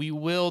that we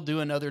will do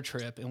another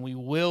trip and we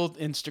will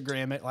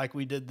Instagram it like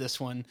we did this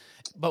one,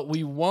 but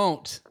we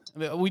won't.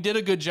 We did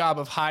a good job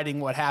of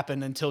hiding what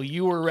happened until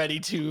you were ready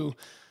to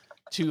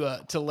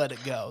let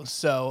it go.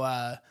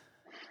 So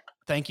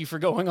thank you for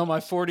going on my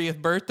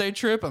 40th birthday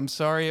trip. I'm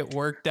sorry it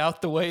worked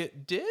out the way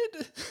it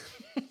did.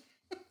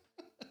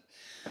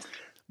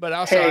 But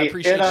also, I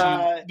appreciate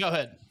you. Go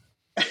ahead.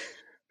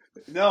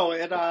 No,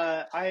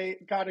 I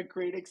got a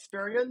great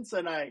experience,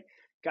 and I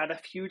got a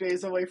few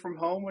days away from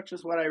home, which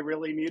is what I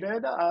really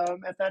needed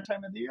at that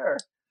time of the year.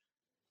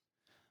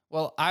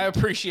 Well, I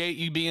appreciate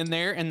you being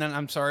there, and then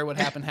I'm sorry what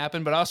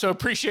happened, but I also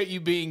appreciate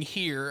you being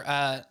here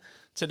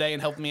today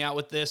and helping me out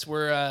with this.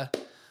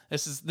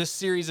 This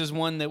series is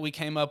one that we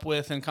came up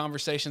with in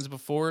conversations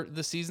before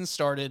the season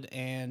started,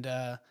 and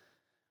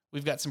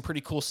we've got some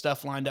pretty cool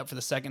stuff lined up for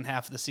the second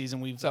half of the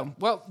season.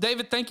 Well,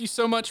 David, thank you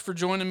so much for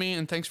joining me,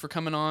 and thanks for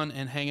coming on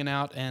and hanging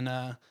out,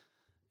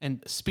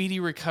 and speedy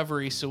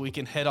recovery so we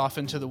can head off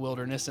into the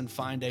wilderness and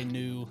find a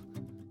new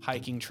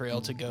hiking trail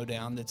to go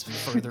down that's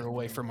further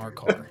away from our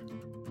car.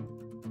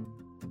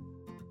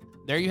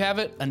 There you have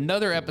it,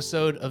 another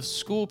episode of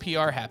School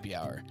PR Happy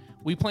Hour.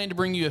 We plan to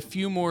bring you a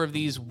few more of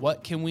these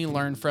What Can We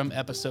Learn From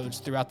episodes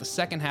throughout the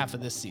second half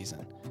of this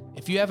season.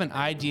 If you have an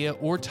idea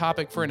or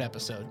topic for an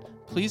episode,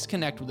 please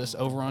connect with us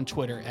over on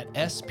Twitter at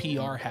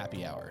SPR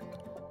Happy Hour.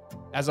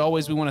 As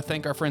always, we want to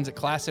thank our friends at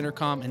Class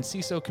Intercom and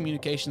CISO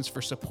Communications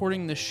for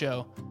supporting this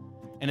show.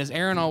 And as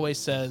Aaron always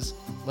says,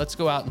 let's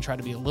go out and try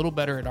to be a little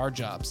better at our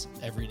jobs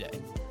every day.